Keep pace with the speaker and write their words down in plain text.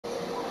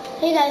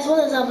Hey guys, what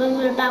is up?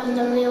 We're back with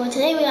another video.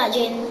 Today we got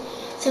Jaden.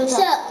 So what's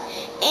up?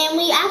 And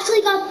we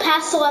actually got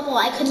past the level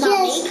I could not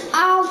make.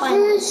 Our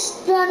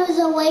first run was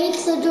awake,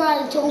 so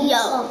Dorada told me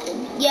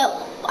something. Yep.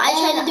 I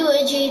tried to do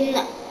it, Jaden.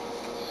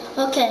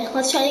 Okay,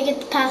 let's try to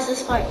get past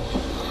this part.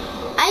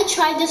 I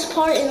tried this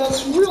part and it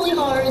was really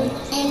hard.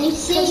 And you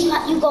see,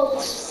 you go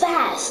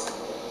fast.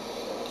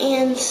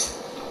 And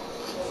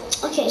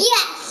okay.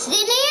 Yes, in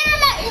the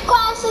internet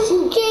classes,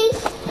 Jaden.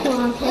 Hold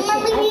on, I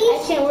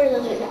can't wear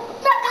those right now.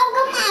 No,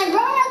 come on,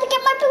 bro, I have to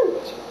get my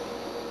boots.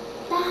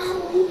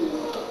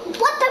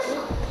 What the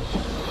fuck?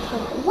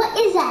 What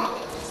is that?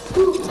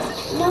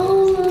 No,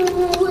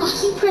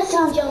 keep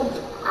pressing jump.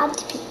 I have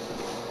to pee.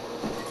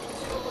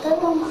 I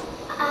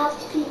have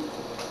to pee.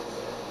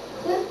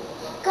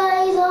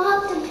 Guys, I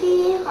have to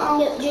pee.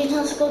 Yep, Jaden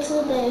has to go to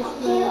the bed.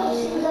 Yeah.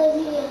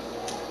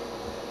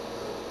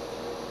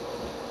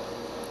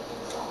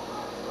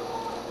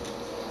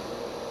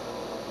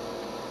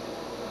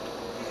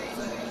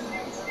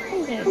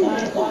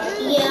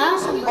 Yeah.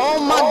 Oh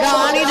my god,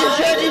 I need to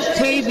turn this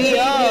TV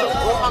up. Oh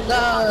my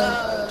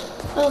god.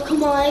 Oh,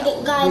 come on,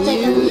 guys, I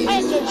can.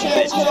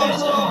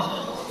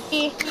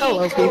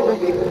 Hello, people.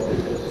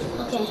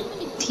 Okay.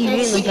 TV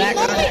in the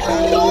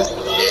background.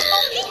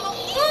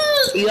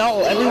 Yo,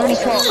 everybody's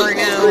talking right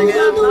now.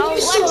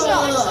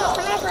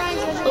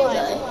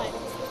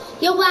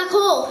 Yo, black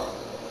hole.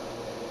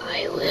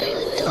 I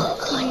will talk.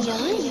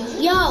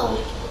 Yo.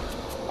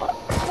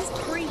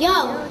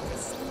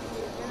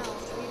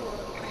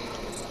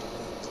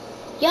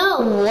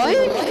 What?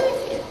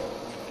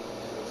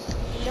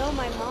 No,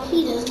 my mom. He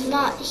does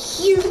not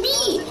hear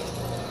me.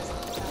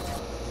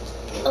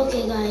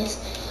 Okay, guys.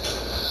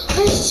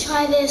 Let's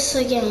try this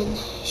again.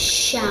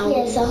 Shall we?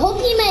 Yes, I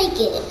hope you make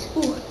it.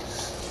 Ooh.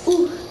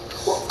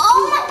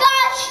 Oh my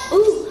gosh!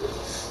 Ooh.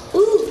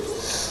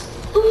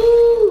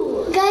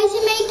 Guys,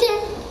 you made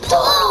it.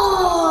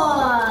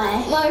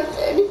 Oh. My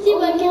turn to see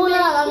if I can Hold make on,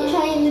 it. I'm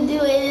trying to do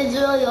it. It's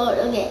really hard.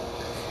 Okay.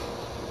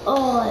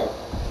 Oh.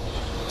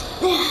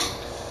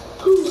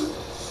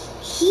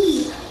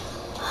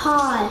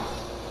 Hi.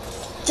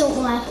 Don't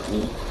laugh at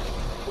me.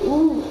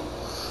 Ooh.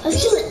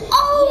 Let's do it.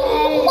 Oh!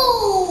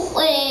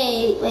 Yes.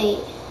 Wait.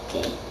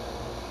 Okay.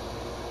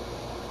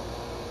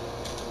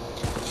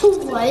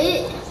 What?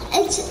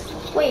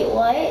 Wait,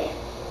 what?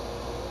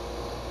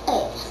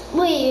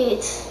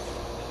 Wait.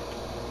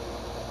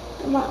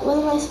 What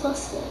am I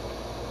supposed to do?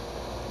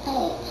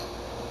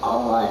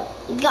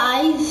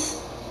 Guys.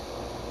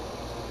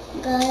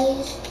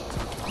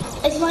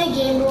 Is my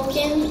game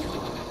broken?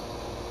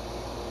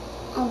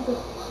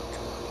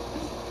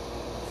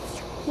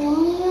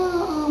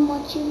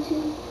 What you do?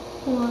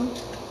 Hold on.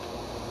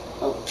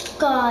 Oh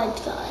God,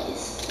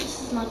 guys, this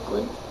is not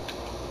good.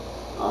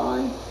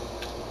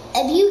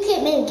 If you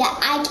can't make it,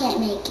 I can't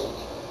make it.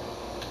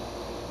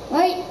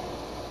 Right?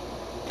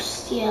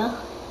 Yeah.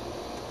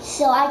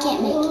 So I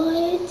can't make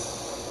it.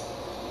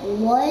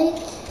 What?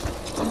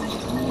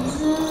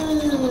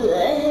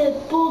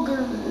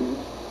 Booger.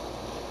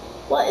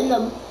 What in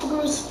the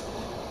booger's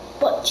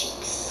butt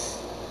cheeks?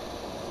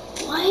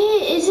 What?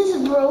 Is this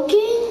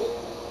broken?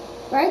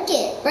 Break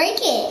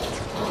it.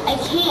 I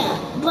can't,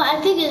 but I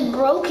think it's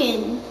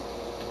broken.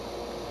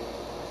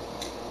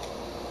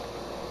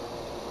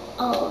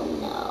 Oh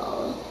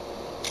no.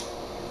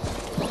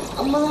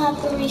 I'm gonna have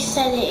to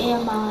reset it,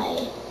 am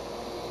I?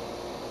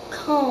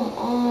 Come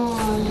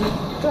on.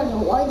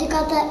 Jordan, why you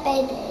got that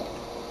baby?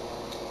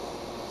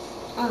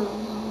 I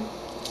don't know.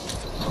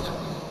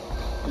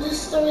 Let's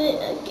start it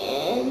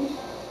again.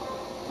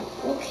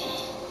 Okay.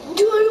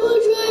 Do I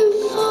want to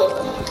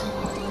try?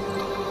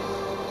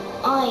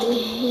 I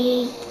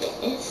hate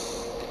this.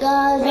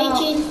 Guys,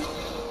 Raging.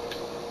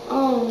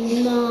 Oh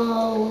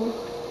no.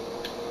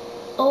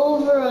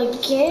 Over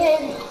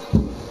again.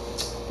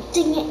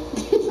 Dang it.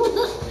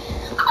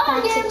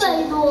 Okay.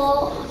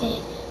 Okay.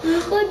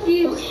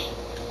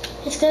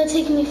 It's gonna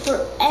take me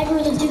forever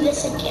to do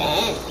this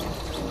again.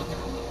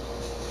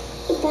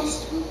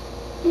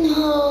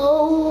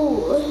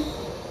 No.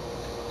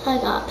 I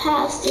got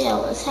past it. I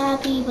was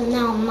happy, but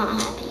now I'm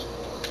not happy.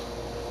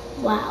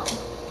 Wow.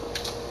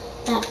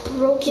 That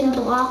broken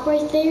block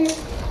right there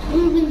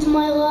ruins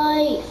my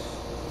life.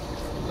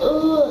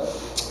 Ugh.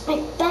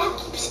 My back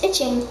keeps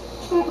itching.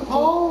 Okay.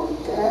 Oh,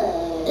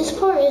 This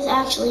part is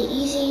actually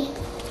easy.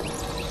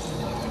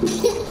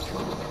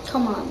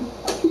 Come on.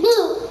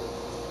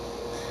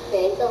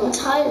 I'm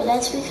tired.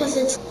 That's because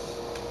it's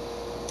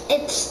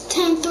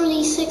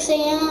 10:36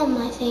 a.m.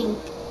 I think.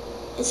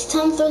 It's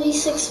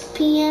 10:36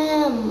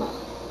 p.m.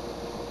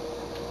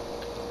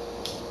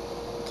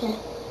 Okay.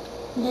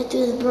 Let's do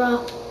this,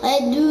 bro.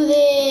 Let's do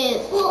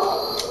this.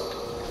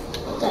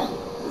 Okay.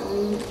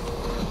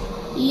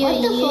 What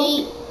the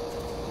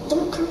fuck?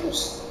 Don't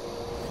curse.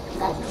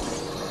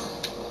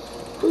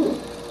 Ooh.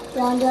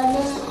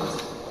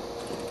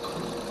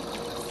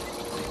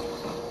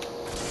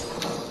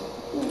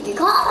 You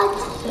got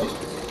it.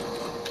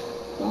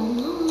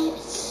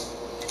 Walnuts.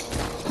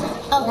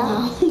 Oh no.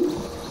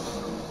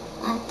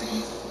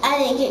 I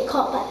didn't get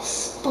caught by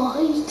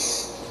spikes.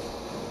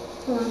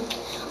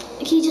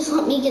 He just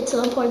let me get to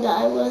the part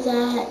that I was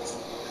at.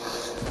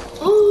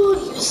 Oh,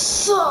 you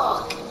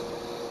suck.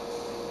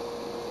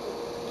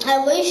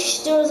 I wish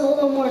there was a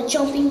little more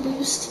jumping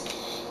boost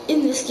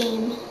in this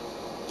game.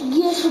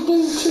 Yes, we're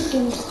getting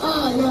chickens.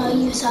 Oh no,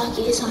 you suck,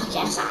 you suck,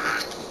 you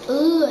suck.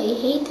 Ugh, I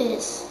hate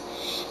this.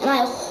 And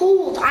I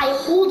hold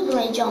when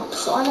I jump,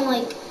 so I don't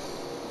like,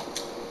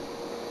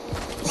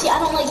 see, I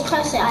don't like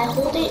press it, I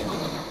hold it.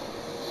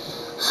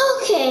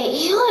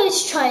 Okay,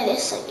 let's try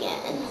this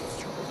again.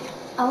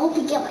 I hope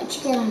you get my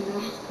chicken on your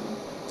butt.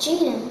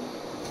 Jaden.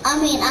 I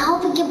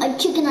hope you get my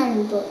chicken on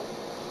your butt.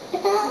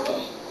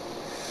 Okay.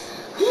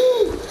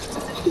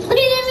 We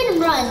didn't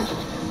even run.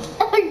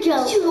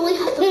 Joke. You really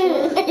have to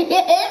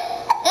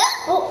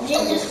Oh,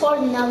 Jaden just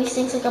farted, now he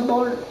stinks like a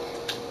bird.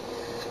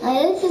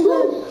 This is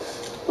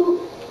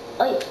Ooh,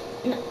 wait,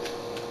 no.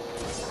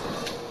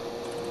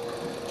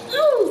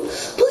 Ooh,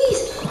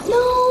 please,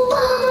 no.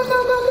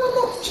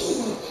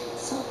 Jaden,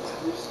 stop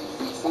cursing.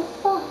 I said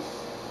fuck.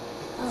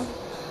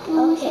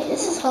 Oh, okay,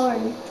 this is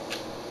hard.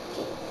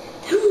 Okay.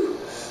 Ooh,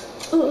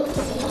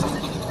 okay.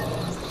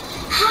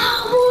 How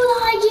would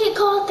I get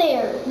caught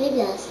there? Maybe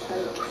that's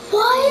fake.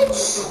 What?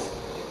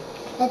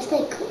 That's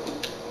fake.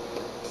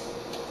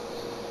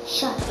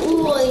 Shut up.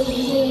 Ooh, I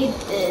hate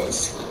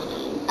this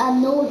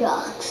game. No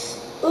ducks.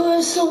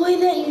 It's the way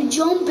that you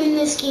jump in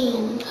this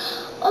game.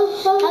 I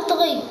have to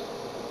like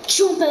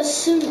jump as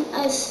soon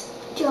as.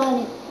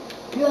 Johnny,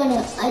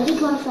 I think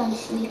my friend's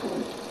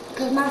sleeping.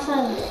 Because my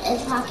friend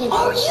is talking.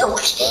 Are you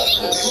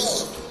kidding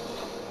me?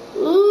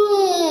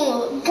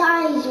 Ooh,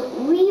 guys,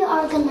 we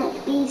are gonna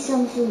be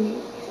some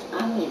food.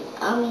 I mean,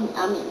 I'm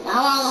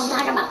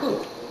talking about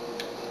food.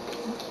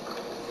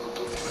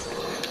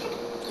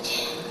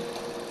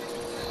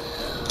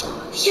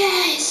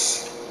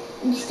 Yes!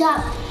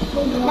 Stop.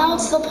 Now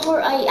it's the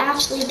part I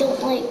actually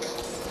don't like.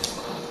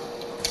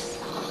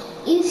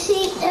 You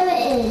see, there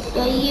it is.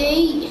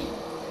 Yay!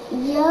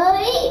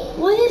 Yay!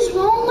 What is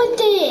wrong with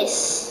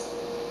this?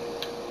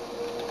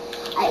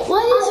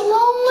 What is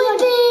wrong with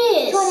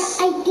this? Jordan,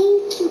 I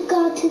think you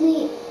got to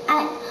the.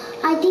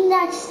 I think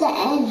that's the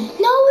end.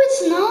 No,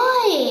 it's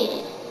not.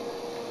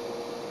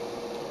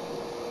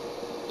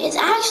 It's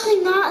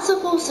actually not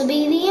supposed to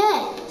be the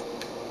end.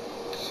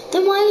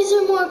 Then why is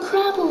there more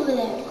crap over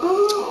there?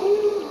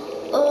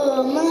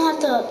 I'm gonna have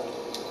to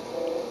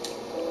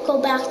go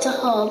back to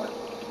hub.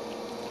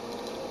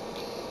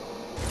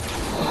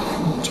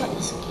 Try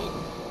this again.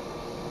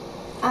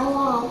 I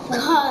want.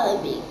 Gotta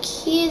be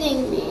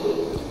kidding me.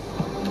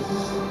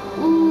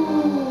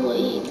 Ooh, I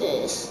hate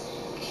this.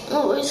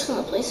 Oh, we're just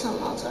gonna play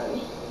something else, are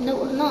we? No,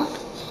 we're not.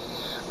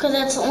 Because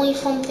that's the only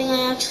fun thing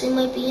I actually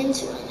might be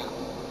into right now.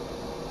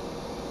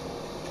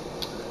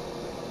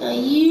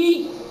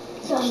 Yeet.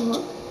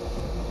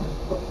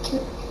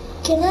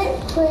 Can I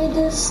play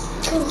this?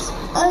 Cause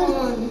Come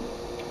on.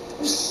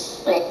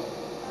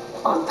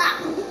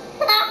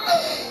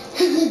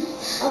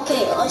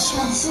 Okay, let's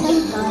try this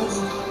again, guys.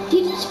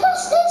 Did you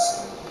press this?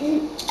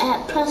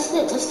 Press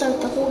it to start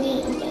the whole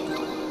game.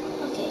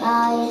 Okay.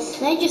 Guys,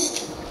 Can I just...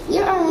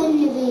 you're in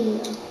the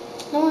video.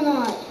 No, we're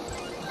not.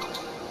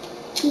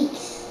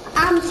 Peace.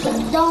 I'm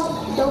saying,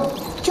 don't.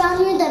 John,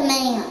 you're the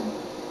man.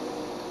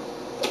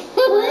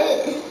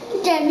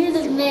 What? John, you're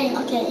the man.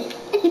 Okay.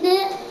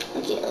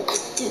 Okay,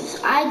 let's do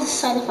this. I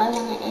decide if I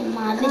want to end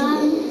my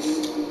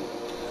videos.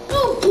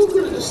 Oh,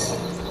 boogers!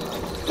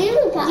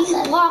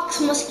 These blocks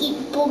must eat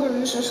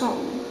boogers or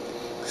something.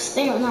 Because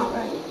they are not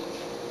right.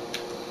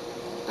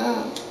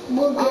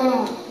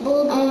 Booger.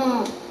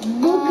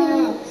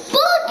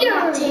 I'm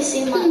not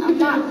tasting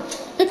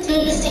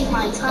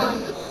my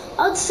time.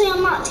 I would say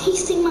I'm not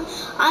tasting my,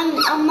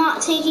 I'm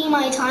not taking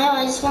my time.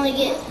 I just want to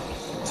get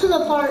to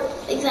the part,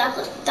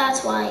 exactly.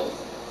 That's why.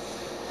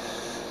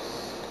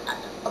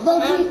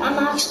 I'm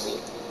actually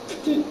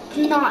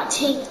not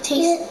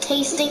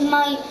tasting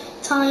my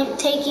time,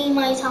 taking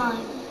my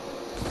time.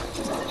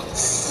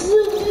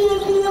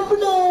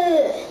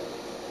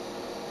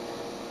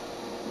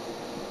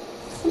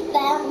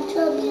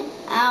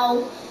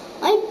 Ow.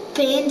 My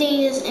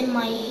band-aid is in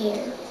my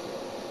hair.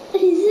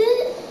 Is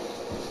it?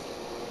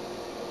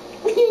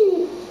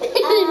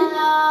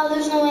 Ow,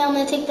 there's no way I'm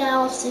gonna take that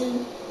off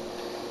soon.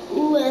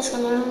 Ooh, that's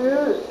gonna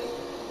hurt.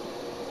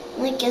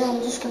 Like, and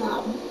I'm just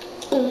gonna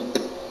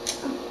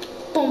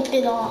bump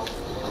it off.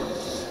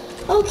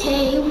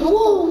 Okay,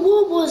 whoa,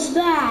 what was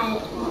that?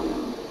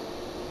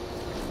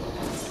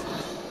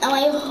 Now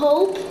I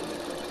hope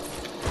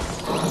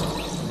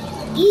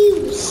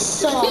you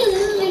suck.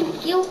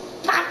 You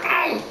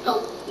fucker!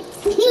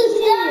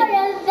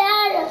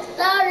 I'm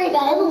sorry,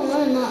 guys. I will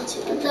learn not to.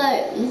 I'm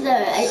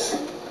sorry.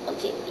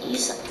 Okay, you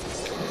suck.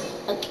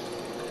 Okay.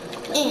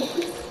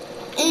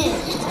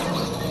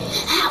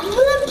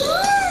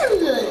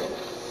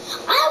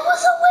 I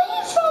was away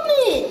from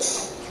it.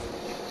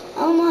 I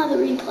don't know how to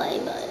replay,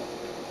 but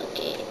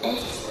okay.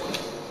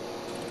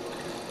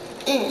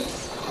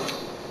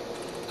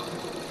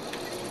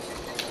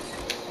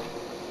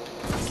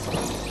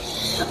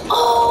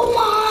 Oh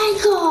my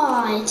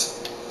god!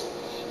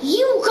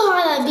 You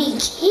gotta be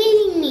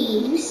kidding me!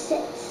 You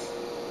said.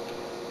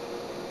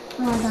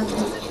 You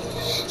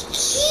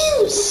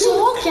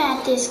suck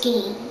at this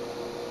game.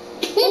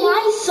 Well,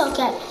 I suck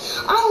at.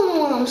 I don't know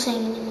what I'm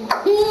saying anymore.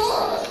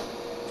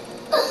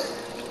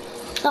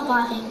 Stop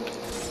laughing.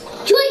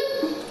 Joy.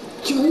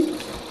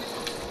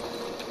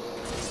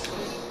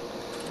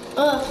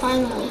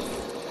 Finally.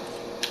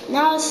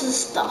 Now this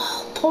is the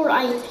part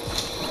I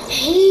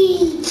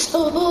hate.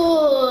 Stop.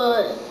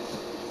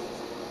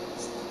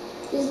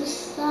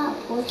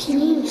 Can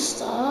you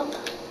stop?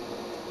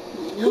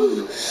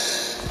 Yeah.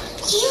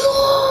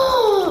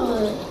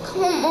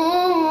 Come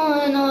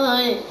on.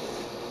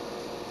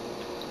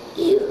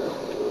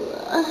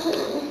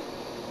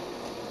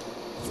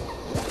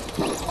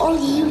 Are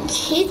you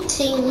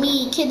kidding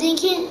me?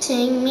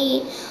 Kidding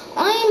me?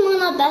 I'm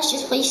gonna bash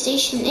this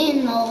PlayStation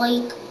in the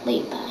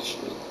late bash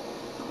me.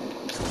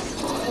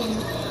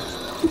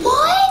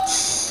 What?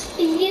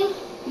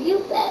 You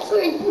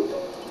bastard.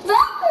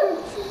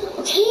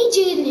 Okay,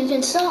 Jaden, you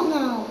can stop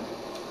now.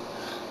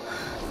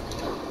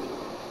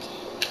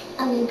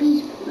 I mean,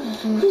 please.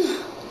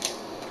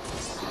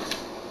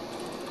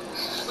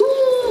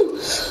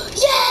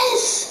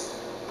 Yes!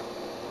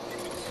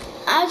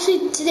 I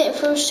actually did it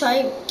first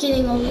try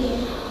getting over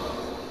here.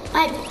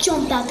 I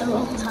jumped at the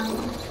wrong time.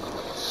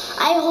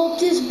 I hope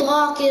this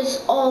block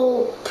is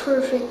all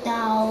perfect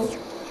now.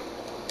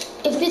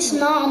 If it's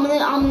not,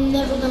 I'm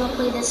never gonna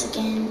play this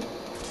again.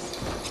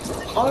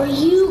 Are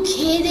you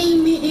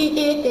kidding me?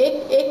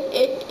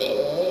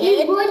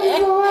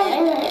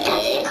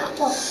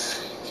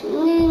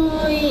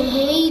 I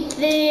hate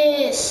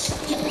this.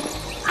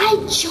 I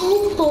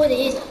jump on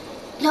it.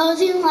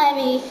 Doesn't let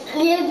me.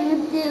 Never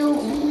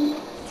do.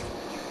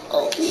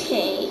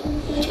 Okay.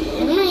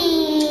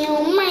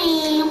 Meow.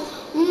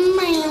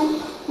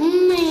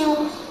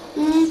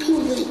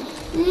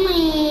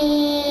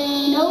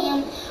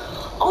 Nope.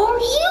 Are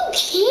you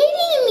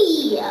kidding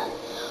me?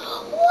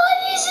 What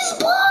is this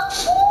block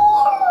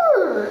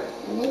for?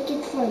 I think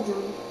it's for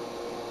them.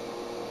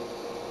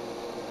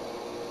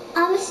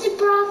 Mr.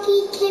 Brocky,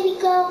 can we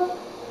go?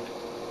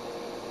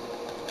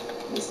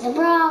 Mr.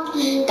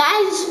 Brocky.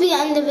 Guys, this will be the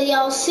end of the video.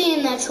 I'll see you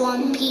in the next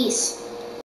one. Peace.